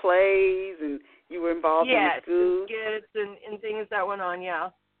you did plays, and you were involved in the school? Yes, and things that went on, yeah.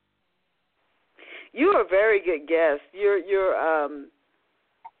 You're a very good guest. You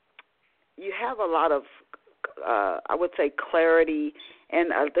have a lot of, I would say, clarity,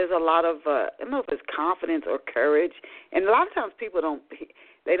 and there's a lot of, I don't know if it's confidence or courage. And a lot of times people don't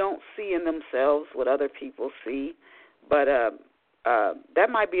see in themselves what other people see, but that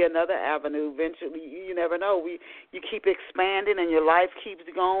might be another avenue. Eventually, you never know. You keep expanding, and your life keeps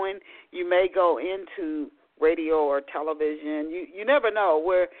going. You may go into radio or television. You never know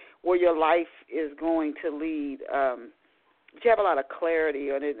where your life is going to lead. But you have a lot of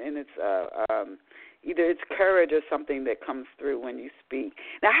clarity on it, and it's either it's courage or something that comes through when you speak.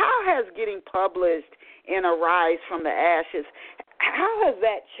 Now, how has getting published in Arise from the Ashes, how has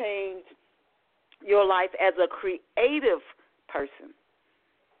that changed your life as a creative person?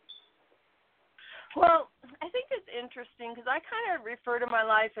 Well, I think it's interesting because I kind of refer to my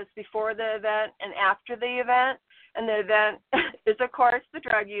life as before the event and after the event. And the event is, of course, the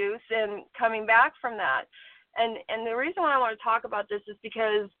drug use and coming back from that. And the reason why I want to talk about this is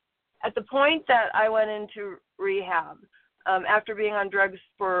because at the point that I went into rehab, after being on drugs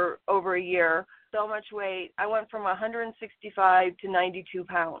for over a year, so much weight, I went from 165 to 92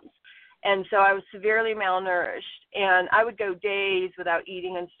 pounds. And so I was severely malnourished, and I would go days without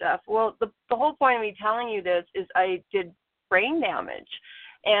eating and stuff. Well, the whole point of me telling you this is I did brain damage,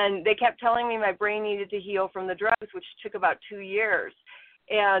 and they kept telling me my brain needed to heal from the drugs, which took about 2 years.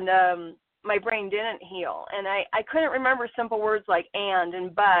 And my brain didn't heal, and I couldn't remember simple words like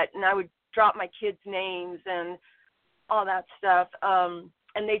and but, and I would drop my kids' names and all that stuff.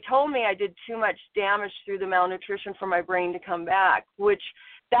 And they told me I did too much damage through the malnutrition for my brain to come back, which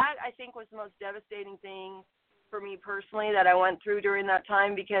that I think was the most devastating thing for me personally that I went through during that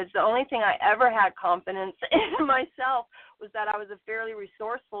time, because the only thing I ever had confidence in myself was that I was a fairly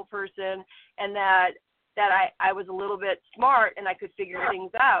resourceful person, and that I was a little bit smart and I could figure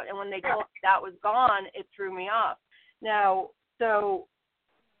things out. And when they told me that was gone, it threw me off. Now, so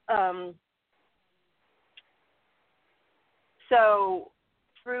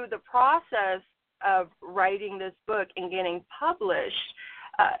through the process of writing this book and getting published,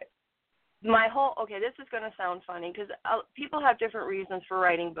 this is going to sound funny because people have different reasons for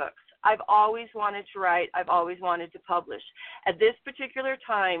writing books. I've always wanted to write. I've always wanted to publish. At this particular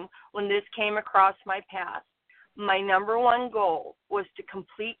time, when this came across my path, my number one goal was to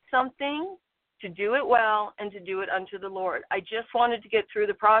complete something, to do it well, and to do it unto the Lord. I just wanted to get through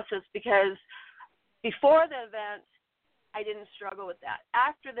the process because before the event, I didn't struggle with that.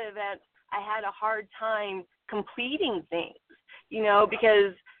 After the event, I had a hard time completing things,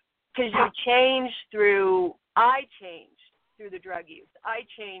 because I changed through the drug use. I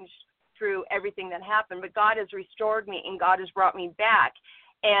changed through everything that happened, but God has restored me and God has brought me back.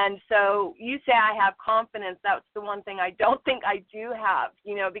 And so you say I have confidence. That's the one thing I don't think I do have,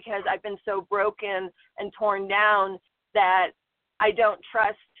 because I've been so broken and torn down that I don't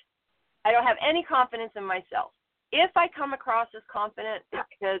have any confidence in myself. If I come across as confident, it's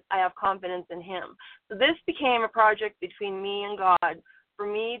because I have confidence in Him. So this became a project between me and God for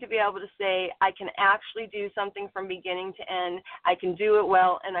me to be able to say I can actually do something from beginning to end. I can do it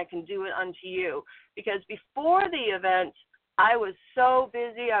well, and I can do it unto you. Because before the event, I was so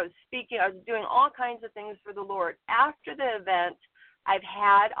busy. I was speaking. I was doing all kinds of things for the Lord. After the event, I've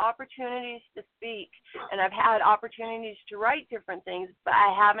had opportunities to speak, and I've had opportunities to write different things, but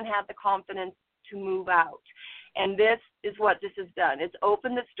I haven't had the confidence to move out. And this is what this has done. It's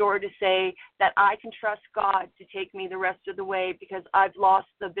opened this door to say that I can trust God to take me the rest of the way because I've lost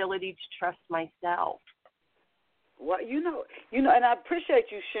the ability to trust myself. Well, and I appreciate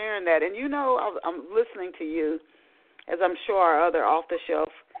you sharing that. And I'm listening to you, as I'm sure our other off-the-shelf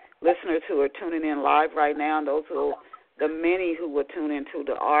listeners who are tuning in live right now, and the many who will tune into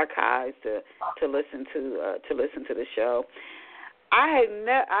the archives to listen to the show.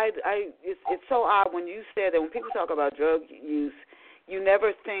 It's so odd when you said that when people talk about drug use, you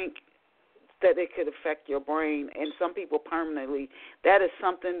never think that it could affect your brain, and some people permanently. That is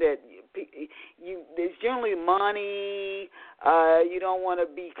something that there's generally money. You don't want to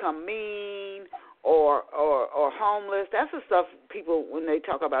become mean or homeless. That's the stuff people, when they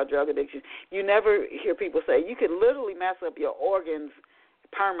talk about drug addiction, you never hear people say you could literally mess up your organs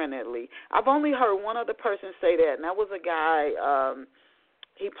permanently. I've only heard one other person say that, and that was a guy.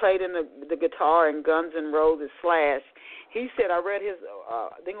 He played in the guitar in Guns N' Roses Slash. He said, I read his,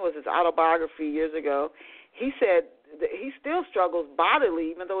 I think it was his autobiography years ago. He said that he still struggles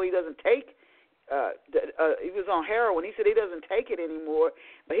bodily, even though he doesn't take. He was on heroin. He said he doesn't take it anymore,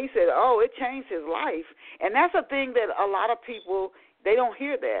 but he said, it changed his life, and that's a thing that a lot of people, they don't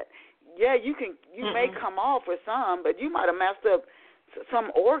hear that. Yeah, you may come off with some, but you might have messed up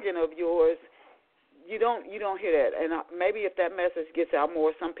some organ of yours. You don't hear that, and maybe if that message gets out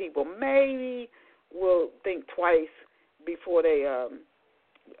more, some people maybe will think twice before they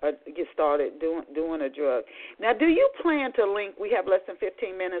get started doing a drug. Now, do you plan to link? We have less than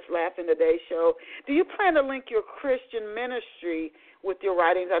 15 minutes left in today's show. Do you plan to link your Christian ministry with your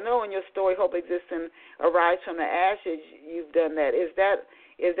writings? I know in your story, Hope Exists and Arise from the Ashes, you've done that. Is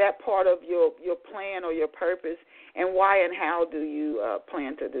that part of your plan or your purpose? And why and how do you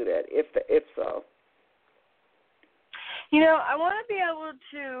plan to do that, if so? I want to be able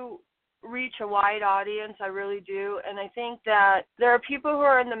to reach a wide audience. I really do. And I think that there are people who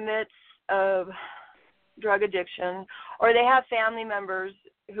are in the midst of drug addiction, or they have family members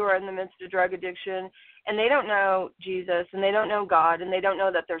who are in the midst of drug addiction, and they don't know Jesus, and they don't know God, and they don't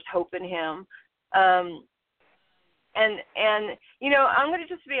know that there's hope in Him. And I'm going to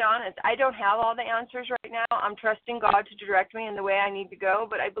just be honest. I don't have all the answers right now. I'm trusting God to direct me in the way I need to go,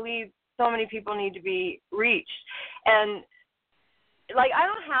 but I believe so many people need to be reached. And, I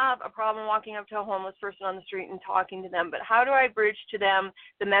don't have a problem walking up to a homeless person on the street and talking to them, but how do I bridge to them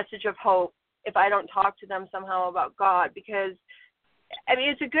the message of hope if I don't talk to them somehow about God? Because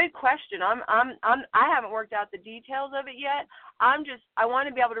it's a good question. I haven't worked out the details of it yet. I want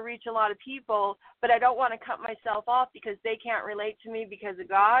to be able to reach a lot of people, but I don't want to cut myself off because they can't relate to me because of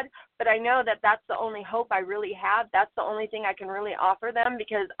God. But I know that that's the only hope I really have. That's the only thing I can really offer them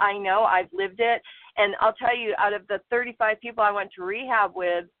because I know I've lived it. And I'll tell you, out of the 35 people I went to rehab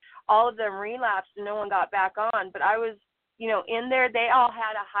with, all of them relapsed and no one got back on. But I was, in there, they all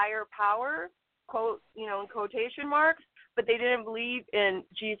had a higher power, quote, in quotation marks, but they didn't believe in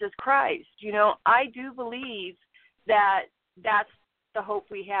Jesus Christ. I do believe that that's the hope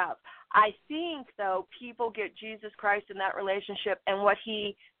we have. I think, though, people get Jesus Christ in that relationship and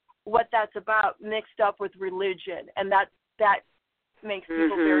what that's about mixed up with religion, and that makes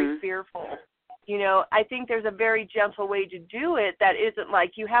people very fearful. I think there's a very gentle way to do it that isn't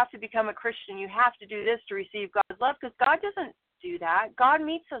like you have to become a Christian, you have to do this to receive God's love, because God doesn't do that. God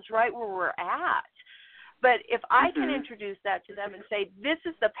meets us right where we're at. But if I can introduce that to them and say, this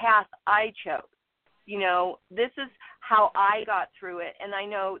is the path I chose, this is how I got through it, and I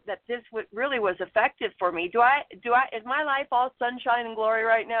know that this really was effective for me. Is my life all sunshine and glory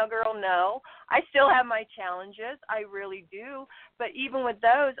right now, girl? No. I still have my challenges. I really do. But even with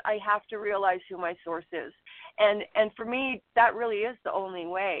those, I have to realize who my source is. And for me, that really is the only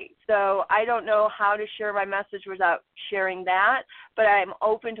way. So I don't know how to share my message without sharing that, but I'm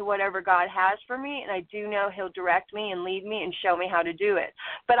open to whatever God has for me, and I do know he'll direct me and lead me and show me how to do it.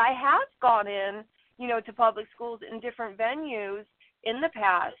 But I have gone in, to public schools in different venues in the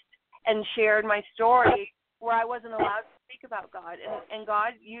past and shared my story where I wasn't allowed to speak about God. And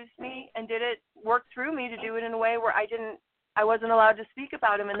God used me and work through me to do it in a way where I wasn't allowed to speak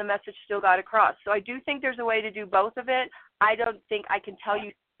about him, and the message still got across. So I do think there's a way to do both of it. I don't think I can tell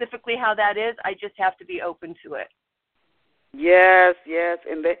you specifically how that is. I just have to be open to it. Yes,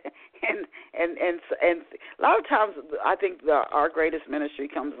 and a lot of times I think our greatest ministry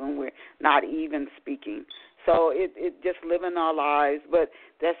comes when we're not even speaking. So it just living our lives, but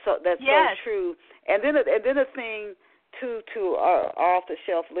that's so true. And then a thing to our off the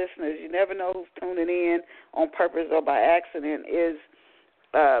shelf listeners, you never know who's tuning in on purpose or by accident. Is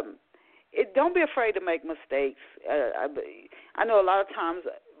don't be afraid to make mistakes. I know a lot of times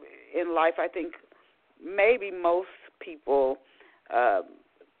in life, I think maybe most people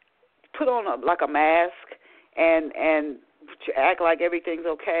put on a mask and act like everything's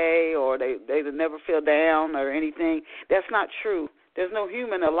okay, or they never feel down or anything. That's not true. There's no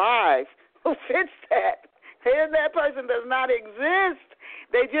human alive who fits that. That person does not exist.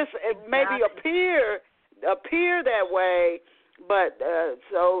 They just maybe appear that way, but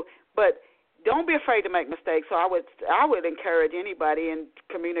don't be afraid to make mistakes. So I would encourage anybody in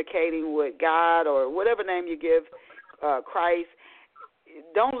communicating with God or whatever name you give Christ.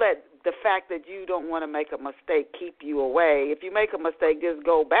 Don't let the fact that you don't want to make a mistake keep you away. If you make a mistake, just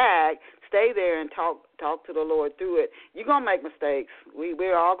go back, stay there, and talk to the Lord through it. You're going to make mistakes.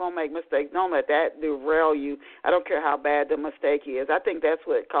 We're all going to make mistakes. Don't let that derail you. I don't care how bad the mistake is. I think that's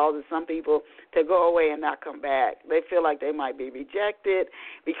what causes some people to go away and not come back. They feel like they might be rejected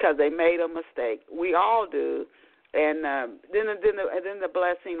because they made a mistake. We all do. And then the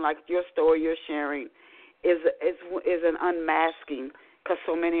blessing, like your story you're sharing, is an unmasking, because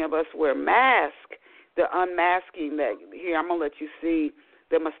so many of us wear masks. The unmasking that, here, I'm going to let you see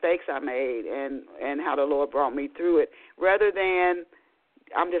the mistakes I made and how the Lord brought me through it, rather than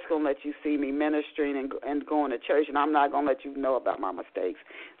I'm just going to let you see me ministering and going to church, and I'm not going to let you know about my mistakes.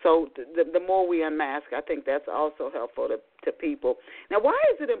 So the more we unmask, I think that's also helpful to people. Now, why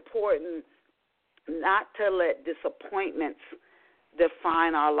is it important not to let disappointments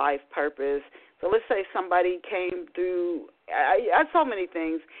define our life purpose? So let's say somebody came through, I saw many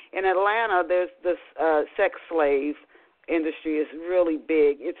things. In Atlanta, there's this sex slave industry is really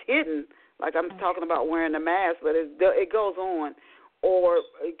big. It's hidden, like I'm talking about wearing the mask, but it goes on. Or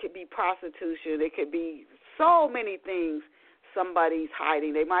it could be prostitution. It could be so many things somebody's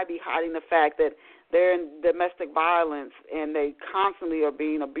hiding. They might be hiding the fact that they're in domestic violence and they constantly are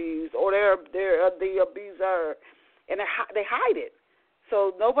being abused, or they're the abuser, and they hide it.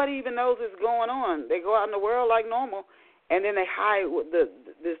 So nobody even knows what's going on. They go out in the world like normal, and then they hide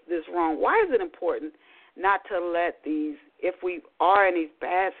this wrong. Why is it important not to let these, if we are in these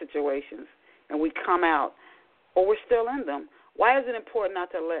bad situations and we come out, or we're still in them, why is it important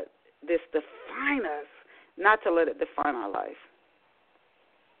not to let this define us, not to let it define our life?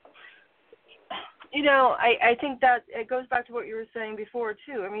 I think that it goes back to what you were saying before,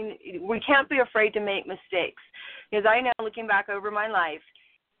 too. I mean, we can't be afraid to make mistakes. Because I know, looking back over my life,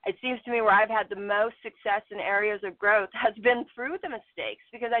 it seems to me where I've had the most success in areas of growth has been through the mistakes.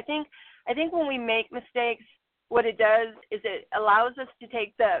 Because I think when we make mistakes, what it does is it allows us to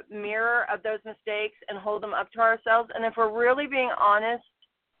take the mirror of those mistakes and hold them up to ourselves. And if we're really being honest,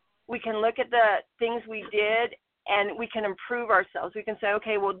 we can look at the things we did and we can improve ourselves. We can say,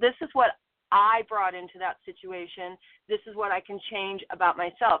 okay, well, this is what I brought into that situation. This is what I can change about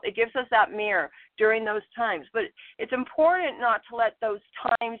myself. It gives us that mirror during those times. But it's important not to let those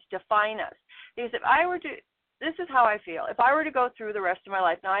times define us. Because this is how I feel. If I were to go through the rest of my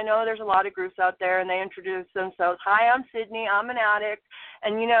life, now I know there's a lot of groups out there and they introduce themselves. Hi, I'm Sydney. I'm an addict.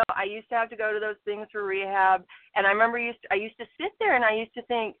 And, I used to have to go to those things for rehab. And I remember I used to sit there and I used to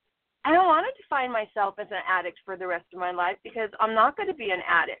think, I don't want to define myself as an addict for the rest of my life, because I'm not going to be an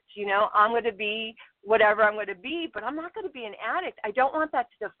addict. I'm going to be whatever I'm going to be, but I'm not going to be an addict. I don't want that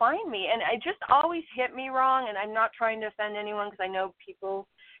to define me. And it just always hit me wrong, and I'm not trying to offend anyone because I know people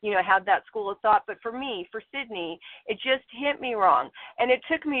had that school of thought. But for me, for Sydney, it just hit me wrong. And it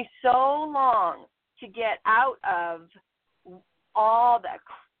took me so long to get out of all the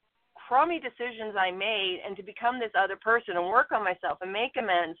crummy decisions I made and to become this other person and work on myself and make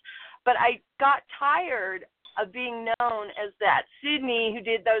amends. But I got tired of being known as that Sydney who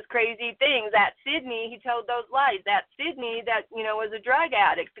did those crazy things, that Sydney who told those lies, that Sydney that, was a drug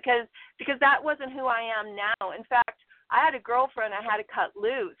addict, because that wasn't who I am now. In fact, I had a girlfriend I had to cut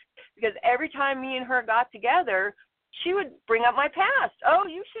loose because every time me and her got together, she would bring up my past. Oh,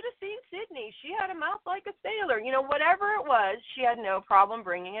 you should have seen Sydney. She had a mouth like a sailor. Whatever it was, she had no problem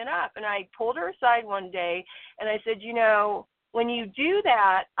bringing it up. And I pulled her aside one day, and I said, when you do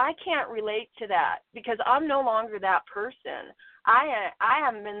that, I can't relate to that because I'm no longer that person. I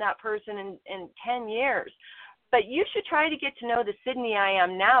haven't been that person in 10 years. But you should try to get to know the Sydney I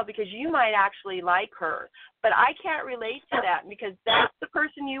am now because you might actually like her. But I can't relate to that because that's the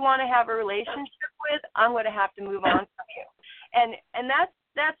person you want to have a relationship with. I'm going to have to move on from you. And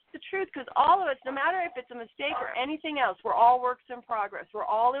that's the truth because all of us, no matter if it's a mistake or anything else, we're all works in progress. We're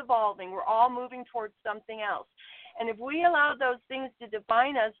all evolving. We're all moving towards something else. And if we allow those things to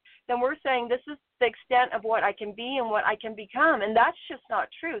define us, then we're saying this is the extent of what I can be and what I can become. And that's just not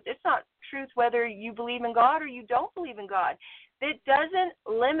truth. It's not truth whether you believe in God or you don't believe in God. It doesn't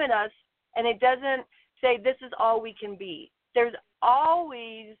limit us, and it doesn't say this is all we can be. There's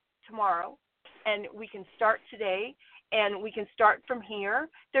always tomorrow, and we can start today, and we can start from here.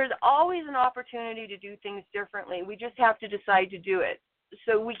 There's always an opportunity to do things differently. We just have to decide to do it.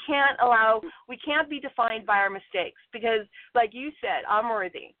 So we can't be defined by our mistakes because, like you said, I'm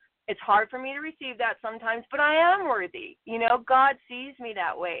worthy. It's hard for me to receive that sometimes, but I am worthy. God sees me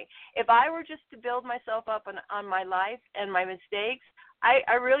that way. If I were just to build myself up on my life and my mistakes,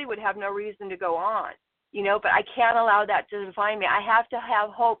 I really would have no reason to go on, but I can't allow that to define me. I have to have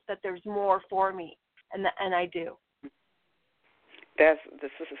hope that there's more for me, and I do. This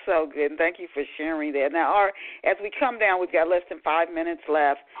is so good, and thank you for sharing that. Now, as we come down, we've got less than 5 minutes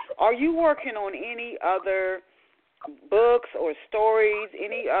left. Are you working on any other books or stories,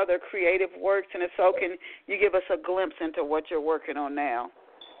 any other creative works? And if so, can you give us a glimpse into what you're working on now?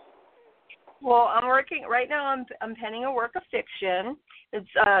 Well, I'm working right now. I'm penning a work of fiction. It's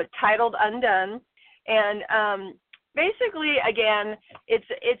titled Undone, and basically, again,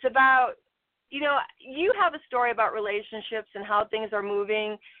 it's about. You have a story about relationships and how things are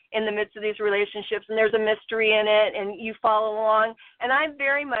moving in the midst of these relationships, and there's a mystery in it, and you follow along. And I'm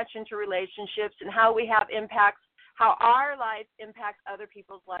very much into relationships and how we have impacts, how our life impacts other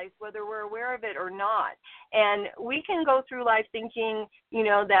people's lives, whether we're aware of it or not. And we can go through life thinking,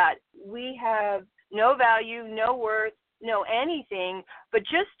 that we have no value, no worth, know anything, but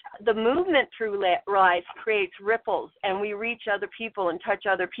just the movement through life creates ripples, and we reach other people and touch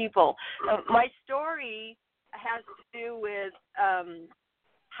other people. My story has to do with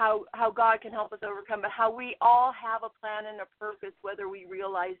how God can help us overcome, but how we all have a plan and a purpose, whether we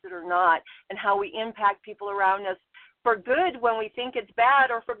realize it or not, and how we impact people around us for good when we think it's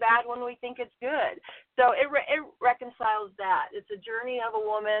bad or for bad when we think it's good. So it reconciles that. It's a journey of a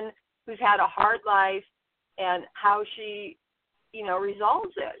woman who's had a hard life, and how she,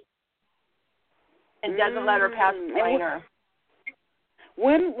 resolves it and doesn't let her past explain her.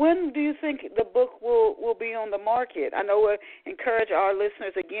 When do you think the book will be on the market? I know we encourage our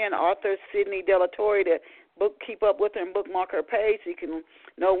listeners, again, author Sydney De La Torre, to keep up with her and bookmark her page so you can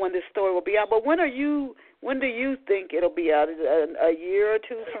know when this story will be out. But when do you think it'll be out? Is it a year or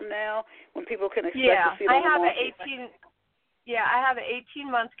two from now when people can expect to see it on the market? I have an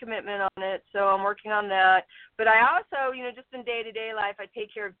 18-month commitment on it, so I'm working on that. But I also, just in day-to-day life, I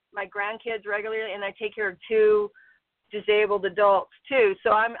take care of my grandkids regularly, and I take care of 2 disabled adults, too.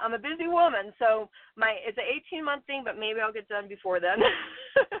 So I'm a busy woman. So it's an 18-month thing, but maybe I'll get done before then.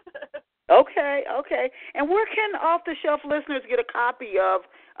 Okay. And where can off-the-shelf listeners get a copy of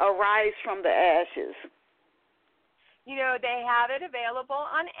Arise from the Ashes? They have it available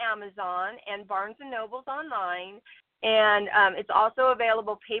on Amazon and Barnes & Noble's online. And it's also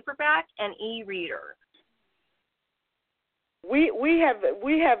available paperback and e-reader. We have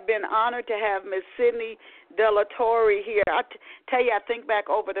been honored to have Miss Sydney De La Torre here. I tell you, I think back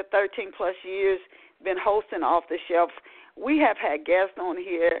over the 13-plus years been hosting Off the Shelf. We have had guests on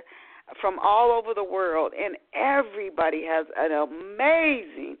here from all over the world, and everybody has an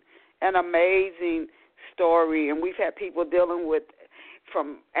amazing story. And we've had people dealing with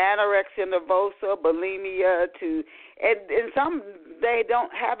from anorexia nervosa, bulimia, and some they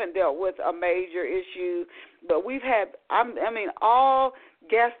haven't dealt with a major issue, but we've had, all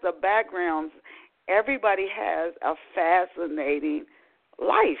guests, the backgrounds, everybody has a fascinating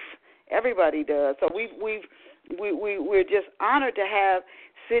life. Everybody does. So we're just honored to have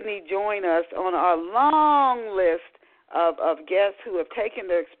Sydney join us on our long list of guests who have taken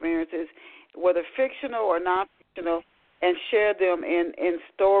their experiences, whether fictional or non-fictional, and share them in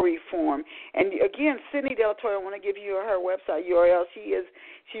story form. And again, Sydney Delatorre, I want to give you her website URL.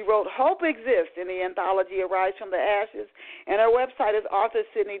 She wrote Hope Exists in the anthology Arise from the Ashes, and her website is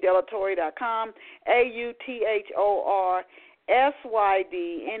authorSydneyDelatorre.com, AuthorSydneyDelatorre,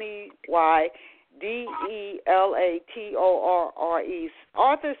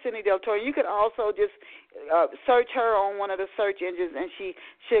 Author Sydney Delatorre. You could also just search her on one of the search engines, and she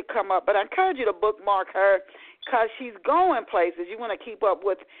should come up. But I encourage you to bookmark her because she's going places. You want to keep up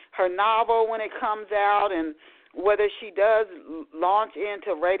with her novel when it comes out, and whether she does launch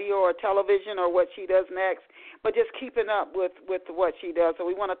into radio or television or what she does next, but just keeping up with what she does. So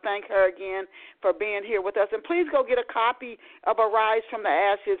we want to thank her again for being here with us. And please go get a copy of Arise from the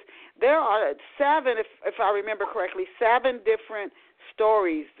Ashes. There are 7, if I remember correctly, 7 different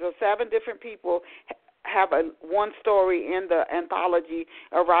stories. So 7 different people have one story in the anthology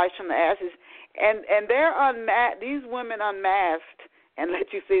Arise from the Ashes. And they're these women unmasked and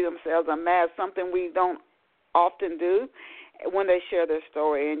let you see themselves unmasked, something we don't often do when they share their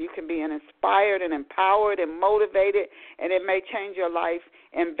story. And you can be inspired and empowered and motivated, and it may change your life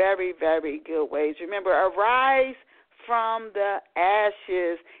in very, very good ways. Remember, Arise from the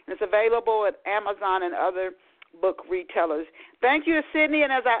Ashes. And it's available at Amazon and other book retailers. Thank you to Sydney,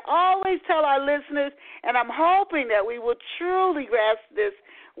 and as I always tell our listeners, and I'm hoping that we will truly grasp this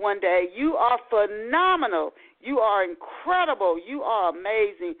one day, you are phenomenal. You are incredible. You are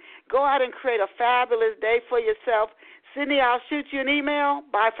amazing. Go out and create a fabulous day for yourself. Sydney, I'll shoot you an email.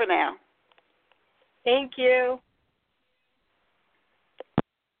 Bye for now. Thank you.